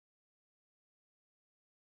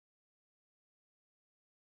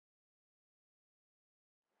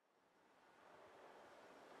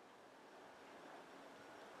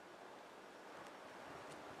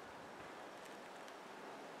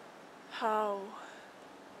How,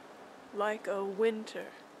 like a winter,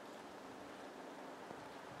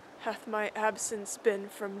 hath my absence been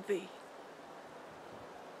from thee,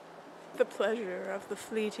 the pleasure of the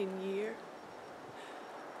fleeting year?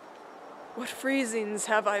 What freezings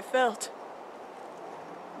have I felt?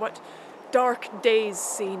 What dark days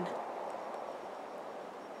seen?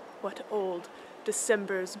 What old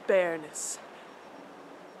December's bareness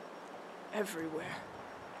everywhere?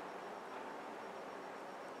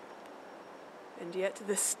 And yet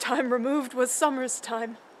this time removed was summer's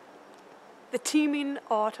time, the teeming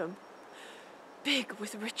autumn, big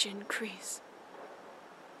with rich increase,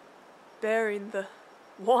 bearing the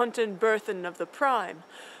wanton burthen of the prime,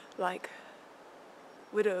 like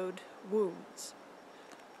widowed wounds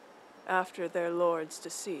after their lord's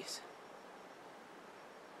decease.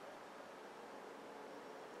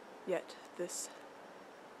 Yet this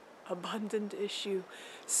abundant issue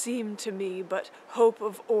seemed to me but hope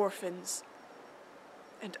of orphans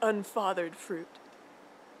and unfathered fruit.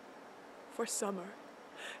 For summer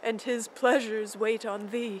and his pleasures wait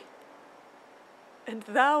on thee, and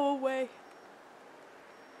thou away.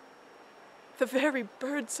 The very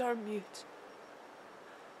birds are mute.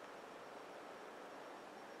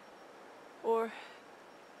 Or,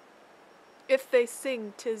 if they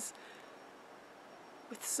sing, 'tis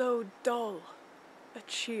with so dull a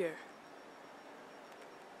cheer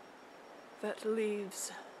that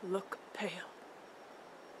leaves look pale,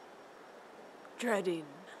 dreading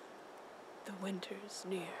the winter's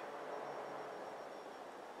near.